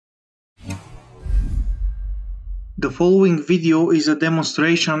The following video is a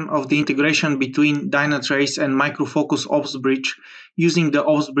demonstration of the integration between Dynatrace and Micro Focus Ops Bridge using the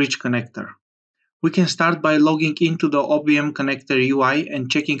Ops Bridge connector. We can start by logging into the OBM connector UI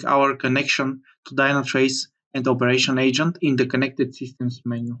and checking our connection to Dynatrace and Operation Agent in the Connected Systems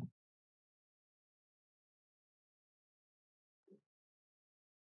menu.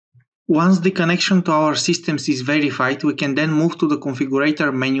 Once the connection to our systems is verified, we can then move to the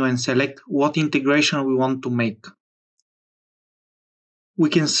Configurator menu and select what integration we want to make. We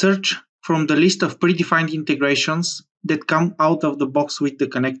can search from the list of predefined integrations that come out of the box with the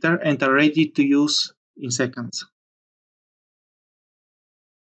connector and are ready to use in seconds.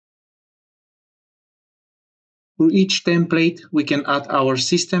 For each template, we can add our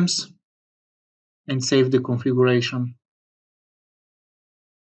systems and save the configuration.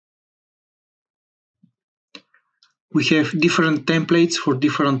 We have different templates for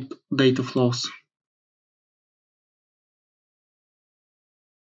different data flows.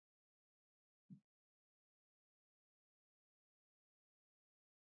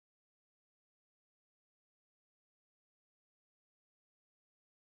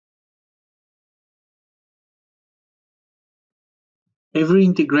 Every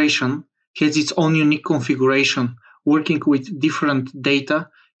integration has its own unique configuration, working with different data,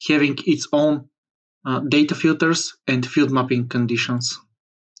 having its own data filters and field mapping conditions.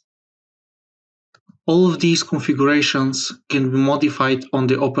 All of these configurations can be modified on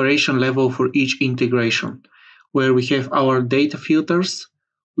the operation level for each integration, where we have our data filters,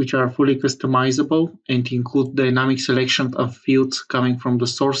 which are fully customizable and include dynamic selection of fields coming from the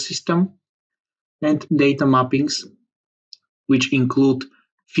source system, and data mappings, which include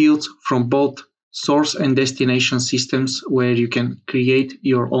fields from both source and destination systems, where you can create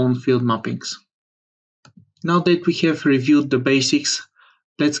your own field mappings. Now that we have reviewed the basics,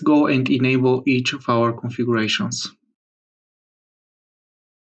 let's go and enable each of our configurations.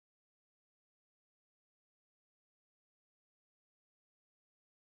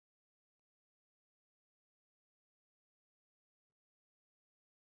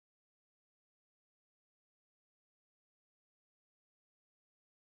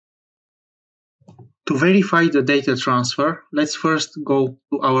 To verify the data transfer, let's first go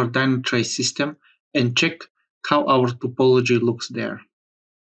to our Dynatrace system and check how our topology looks there.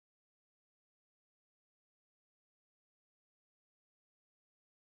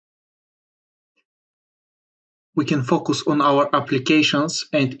 We can focus on our applications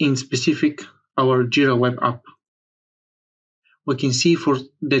and in specific our Jira web app. We can see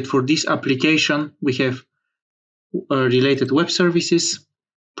that for this application we have related web services,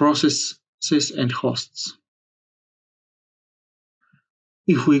 processes and hosts.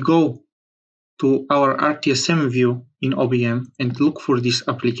 If we go to our RTSM view in OBM and look for this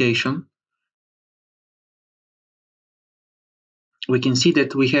application, we can see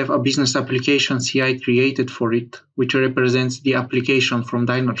that we have a business application CI created for it, which represents the application from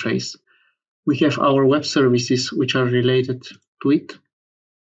Dynatrace. We have our web services, which are related to it.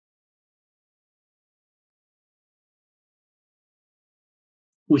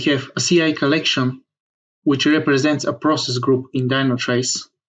 We have a CI collection, which represents a process group in Dynatrace,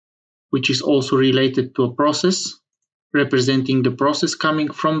 which is also related to a process, representing the process coming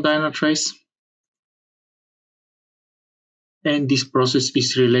from Dynatrace. And this process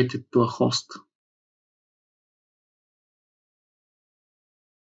is related to a host.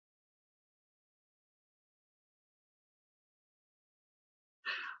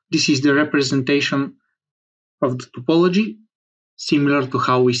 This is the representation of the topology, similar to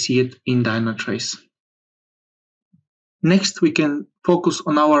how we see it in Dynatrace. Next, we can focus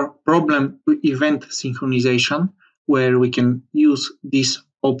on our problem to event synchronization, where we can use this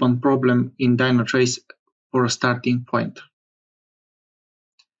open problem in Dynatrace for a starting point.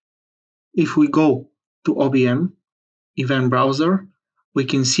 If we go to OBM, event browser, we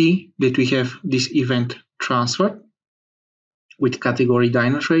can see that we have this event transfer with category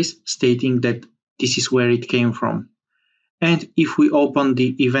Dynatrace, stating that this is where it came from. And if we open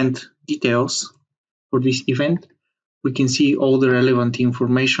the event details for this event, we can see all the relevant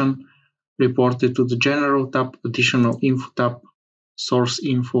information reported to the General tab, Additional Info tab, Source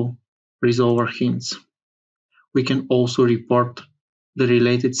Info, Resolver Hints. We can also report the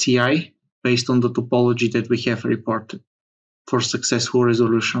related CI based on the topology that we have reported for successful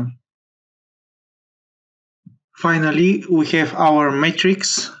resolution. Finally, we have our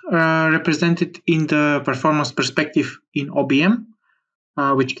metrics represented in the performance perspective in OBM,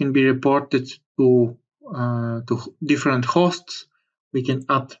 which can be reported to different hosts. We can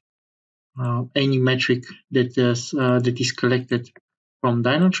add any metric that is collected from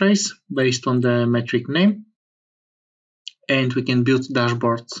Dynatrace based on the metric name. and we can build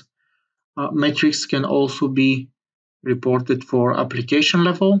dashboards. Metrics can also be reported for application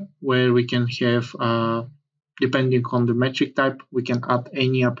level, where we can have, depending on the metric type, we can add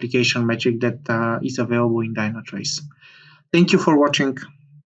any application metric that is available in Dynatrace. Thank you for watching.